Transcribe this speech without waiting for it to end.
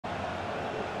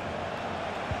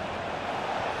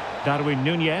Darwin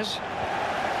Nunez.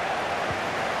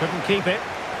 Couldn't keep it.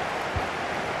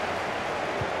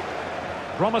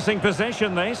 Promising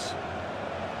possession, this.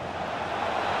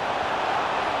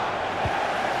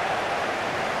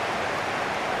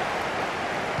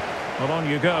 Well, on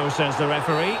you go, says the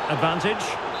referee. Advantage.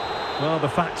 Well, the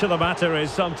fact of the matter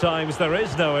is sometimes there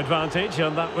is no advantage,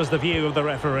 and that was the view of the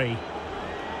referee.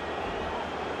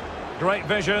 Great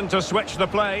vision to switch the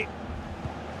play.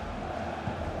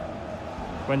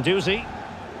 Dougie.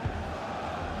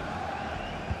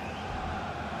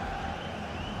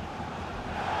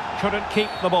 Couldn't keep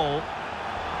the ball.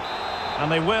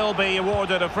 And they will be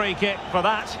awarded a free kick for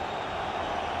that.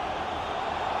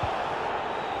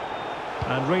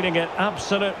 And reading it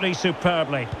absolutely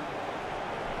superbly.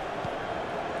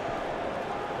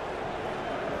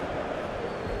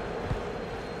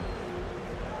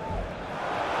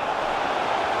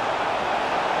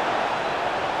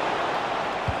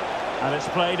 And it's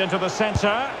played into the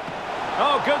centre.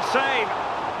 Oh, good save.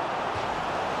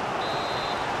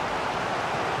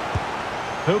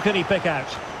 Who can he pick out?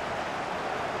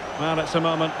 Well, it's a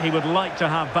moment he would like to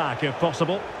have back, if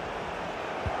possible.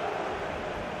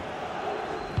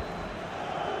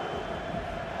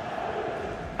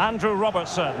 Andrew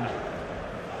Robertson.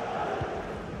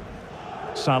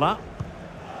 Salah.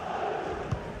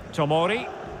 Tomori.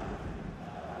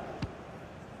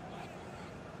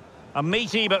 A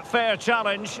meaty but fair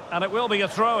challenge, and it will be a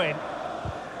throw-in.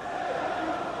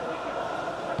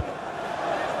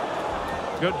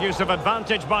 Good use of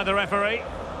advantage by the referee.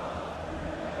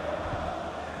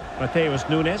 Matheus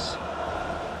Nunes.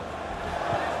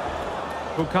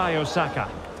 Bukayo Saka.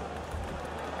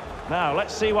 Now,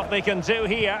 let's see what they can do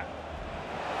here.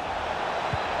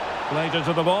 Played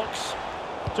into the box.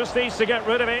 Just needs to get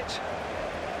rid of it.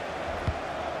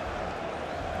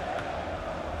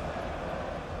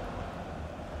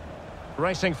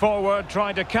 Racing forward,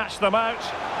 trying to catch them out.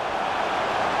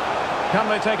 Can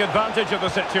they take advantage of the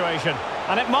situation?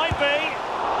 And it might be.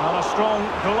 And a strong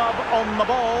glove on the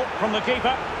ball from the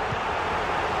keeper.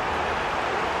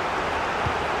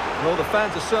 Well, the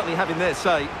fans are certainly having their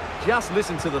say. Just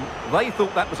listen to them. They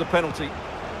thought that was a penalty.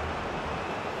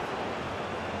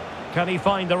 Can he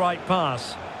find the right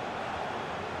pass?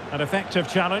 An effective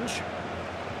challenge.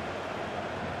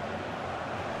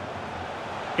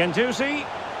 Guendouzi.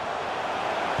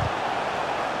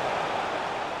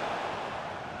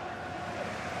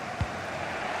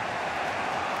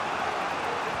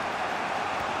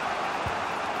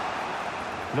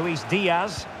 Luis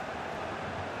Diaz.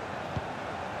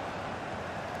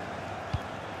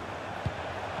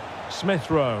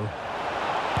 Smith Rowe.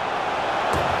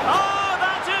 Oh,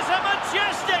 that is a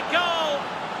majestic goal!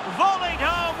 Volleyed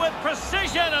home with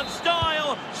precision and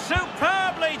style.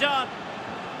 Superbly done.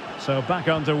 So back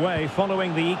underway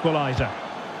following the equaliser.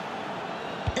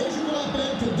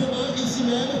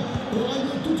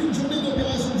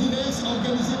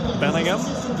 Bellingham.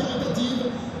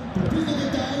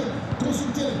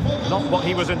 Not what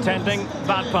he was intending.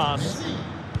 Bad pass.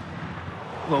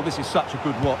 Well, this is such a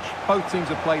good watch. Both teams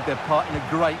have played their part in a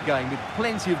great game with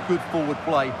plenty of good forward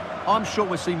play. I'm sure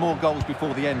we'll see more goals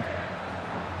before the end.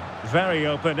 Very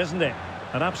open, isn't it?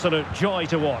 An absolute joy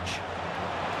to watch.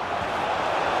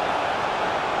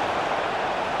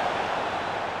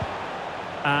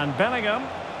 And Bellingham.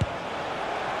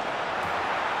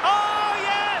 Oh,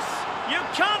 yes! You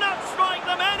cannot strike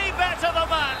them any better than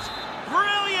that.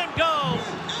 Brilliant goal.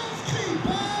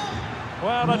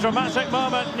 Well, a dramatic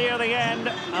moment near the end,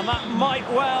 and that might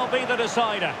well be the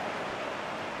decider.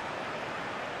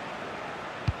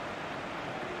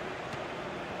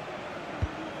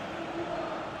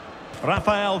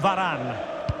 Rafael Varane.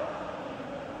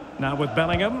 Now with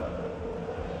Bellingham.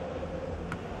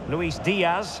 Luis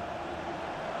Diaz.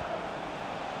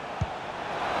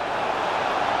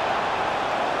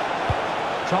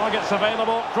 Targets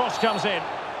available, cross comes in.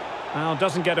 Now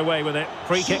doesn't get away with it,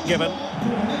 free kick given.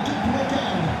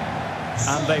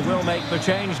 And they will make the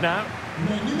change now.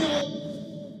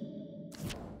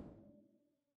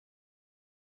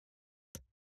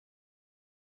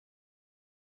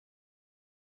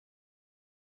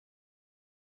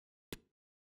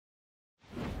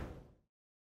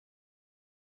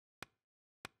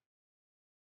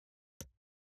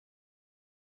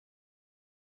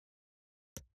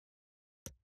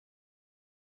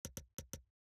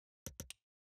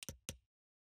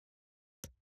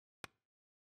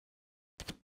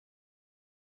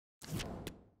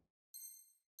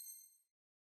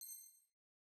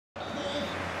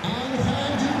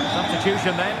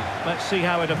 Substitution then. Let's see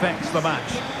how it affects the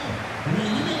match.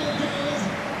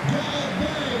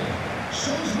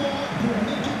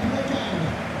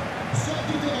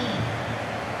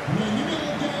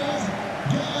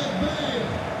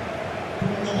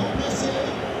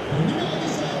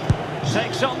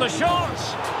 Takes on the shot.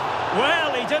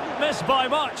 Well, he didn't miss by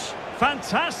much.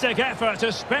 Fantastic effort,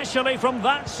 especially from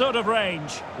that sort of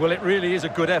range. Well, it really is a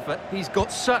good effort. He's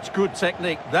got such good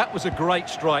technique. That was a great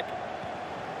strike.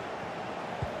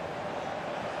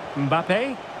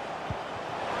 Mbappe.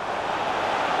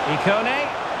 Ikone.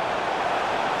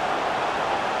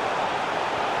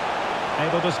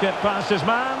 Able to skip past his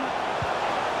man.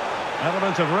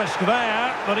 Element of risk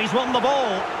there, but he's won the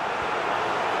ball.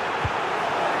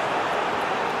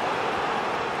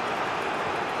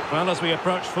 Well, as we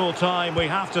approach full-time, we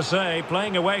have to say,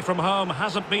 playing away from home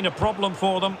hasn't been a problem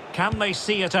for them. Can they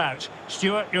see it out?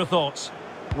 Stuart, your thoughts?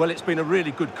 Well, it's been a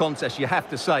really good contest, you have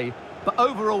to say. But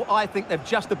overall, I think they've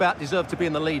just about deserved to be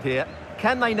in the lead here.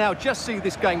 Can they now just see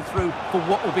this game through for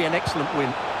what will be an excellent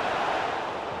win?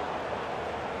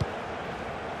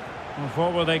 And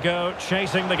forward they go,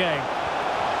 chasing the game.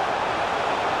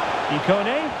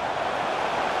 Ikone.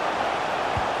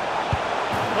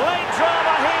 Late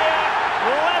drama here.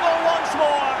 Level once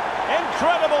more.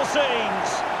 Incredible scenes.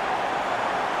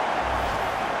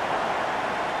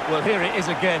 Well, here it is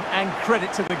again, and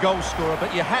credit to the goal scorer,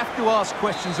 but you have to ask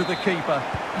questions of the keeper.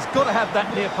 He's got to have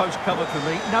that near post covered for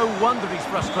me. No wonder he's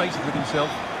frustrated with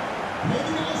himself.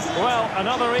 Well,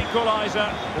 another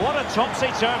equaliser. What a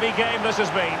topsy-turvy game this has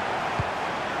been.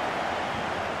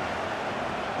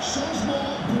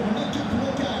 Changement pour l'équipe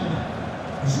locale.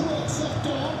 Joueur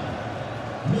sortant,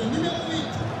 le numéro 8,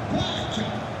 Black.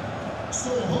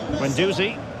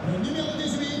 Dougie. Le numéro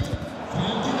 18,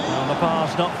 On the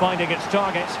pass, not finding its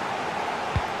target.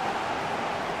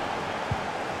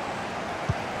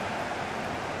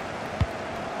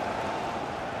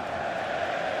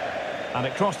 And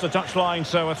it crossed the touchline,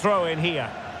 so a throw in here.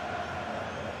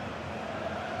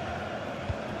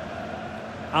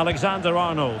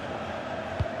 Alexander-Arnold.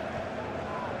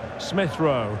 Smith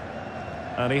Rowe.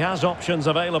 And he has options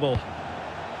available.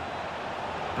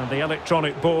 And the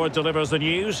electronic board delivers the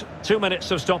news. 2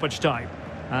 minutes of stoppage time.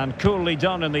 And coolly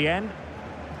done in the end.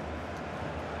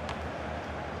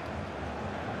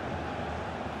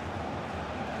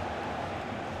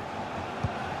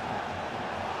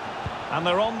 And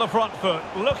they're on the front foot,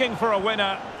 looking for a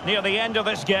winner near the end of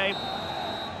this game.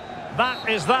 That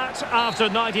is that after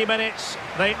 90 minutes.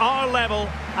 They are level,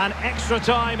 and extra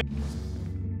time.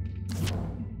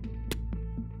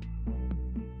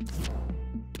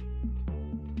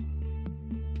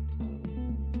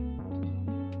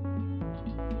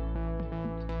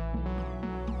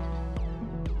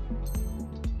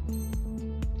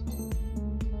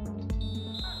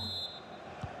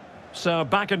 So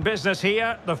back in business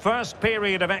here, the first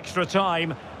period of extra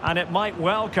time, and it might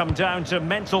well come down to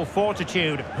mental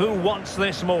fortitude. Who wants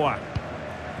this more?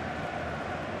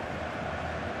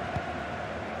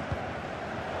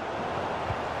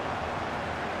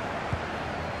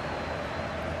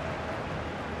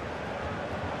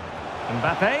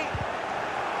 Mbappe.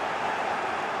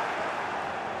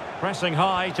 Pressing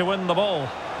high to win the ball.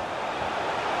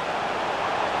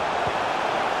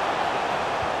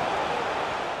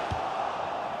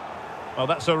 Well,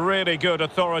 that's a really good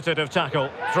authoritative tackle.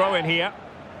 Throw in here.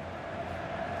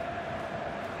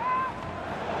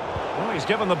 Oh, he's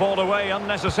given the ball away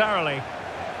unnecessarily.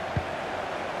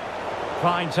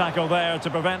 Fine tackle there to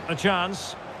prevent the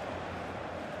chance.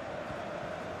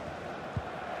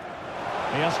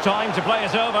 He has time to play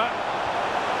it over.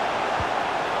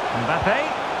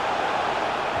 Mbappe.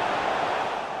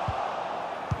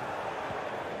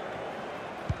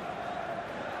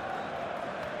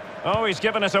 Oh, he's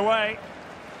given it away.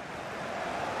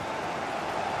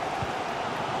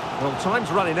 Well, time's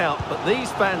running out, but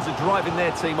these fans are driving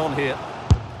their team on here.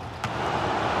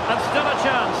 And still a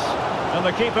chance. And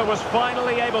the keeper was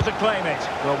finally able to claim it.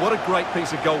 Well, what a great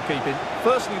piece of goalkeeping.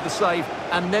 Firstly, the save,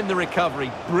 and then the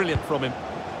recovery. Brilliant from him.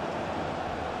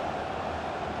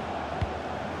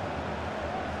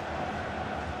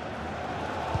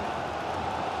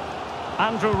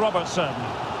 Andrew Robertson.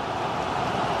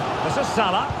 This is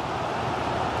Salah.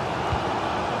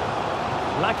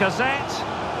 Lacazette.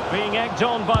 Being egged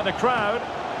on by the crowd.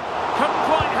 Couldn't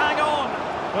quite hang on.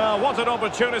 Well, what an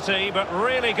opportunity, but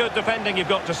really good defending, you've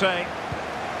got to say.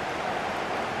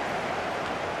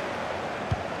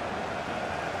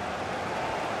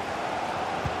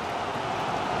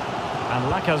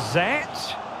 And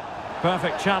Lacazette.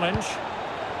 Perfect challenge.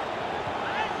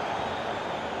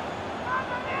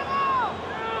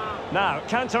 Now,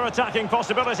 counter-attacking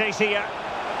possibilities here.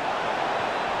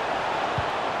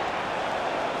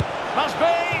 Must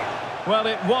be! Well,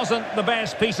 it wasn't the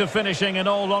best piece of finishing, in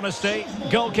all honesty.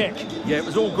 Goal kick. Yeah, it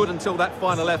was all good until that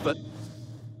final effort.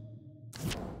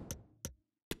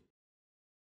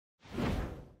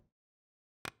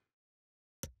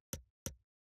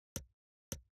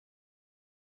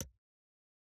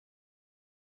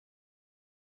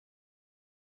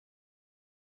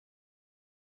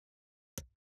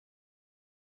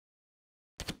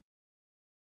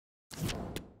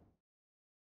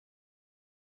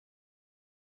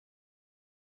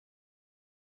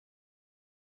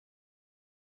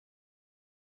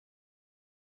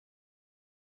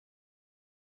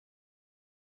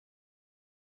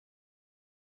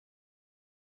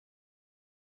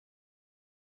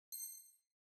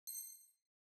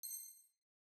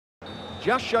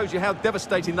 Just shows you how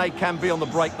devastating they can be on the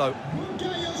break, though.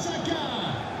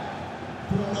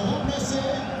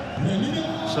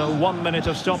 So 1 minute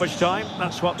of stoppage time.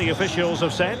 That's what the officials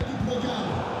have said.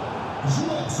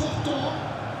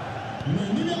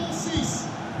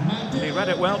 He read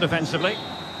it well defensively.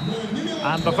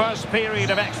 And the first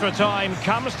period of extra time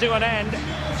comes to an end.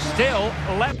 Still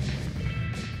left.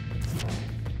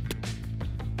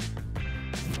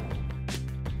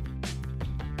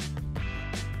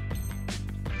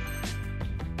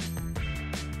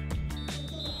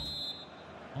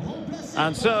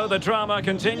 And so the drama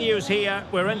continues here.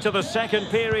 We're into the second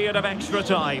period of extra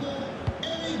time.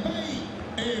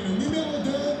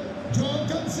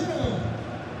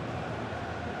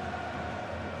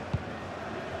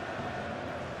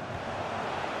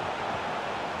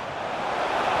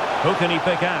 Who can he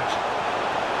pick out?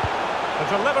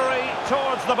 The delivery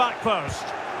towards the back post.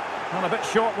 Well, a bit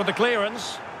short with the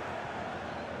clearance.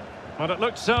 But it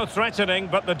looked so threatening,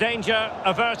 but the danger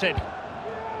averted.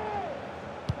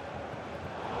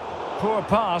 Poor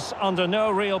pass under no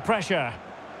real pressure.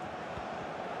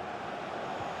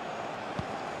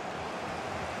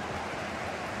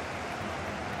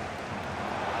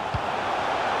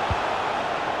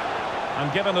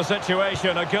 And given the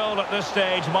situation, a goal at this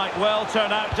stage might well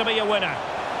turn out to be a winner.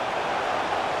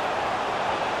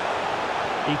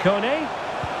 Ikone.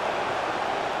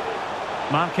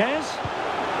 Marquez.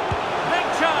 Big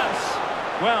chance.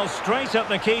 Well, straight at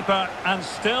the keeper and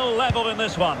still level in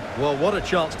this one. Well, what a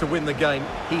chance to win the game.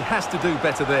 He has to do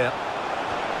better there.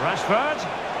 Rashford.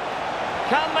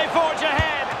 Can they forge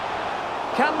ahead?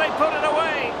 Can they put it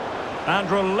away? And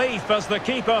relief as the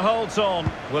keeper holds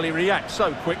on. Well, he reacts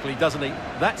so quickly, doesn't he?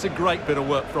 That's a great bit of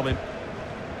work from him.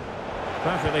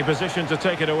 Perfectly positioned to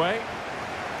take it away.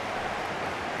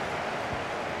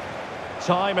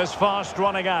 Time is fast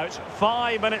running out.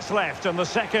 5 minutes left in the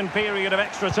second period of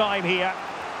extra time here.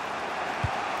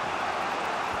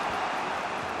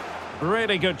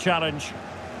 Really good challenge.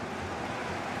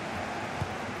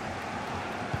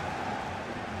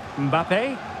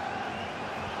 Mbappe.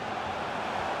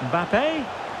 Mbappe.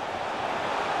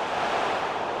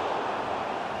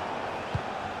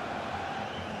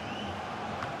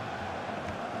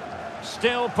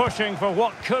 Still pushing for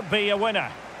what could be a winner.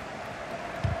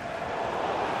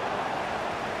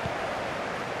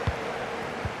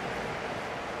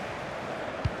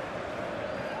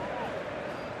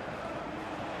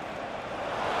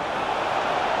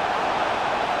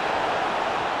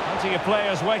 Plenty of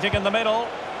players waiting in the middle.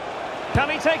 Can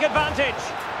he take advantage?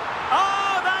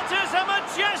 Oh, that is a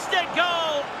majestic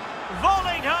goal!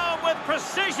 Volleyed home with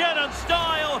precision and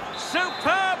style.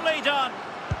 Superbly done.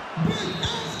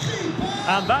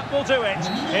 And that will do it.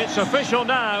 It's official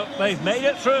now. They've made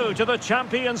it through to the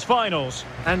Champions Finals.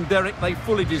 And Derek, they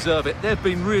fully deserve it. They've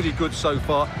been really good so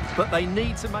far, but they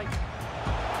need to make...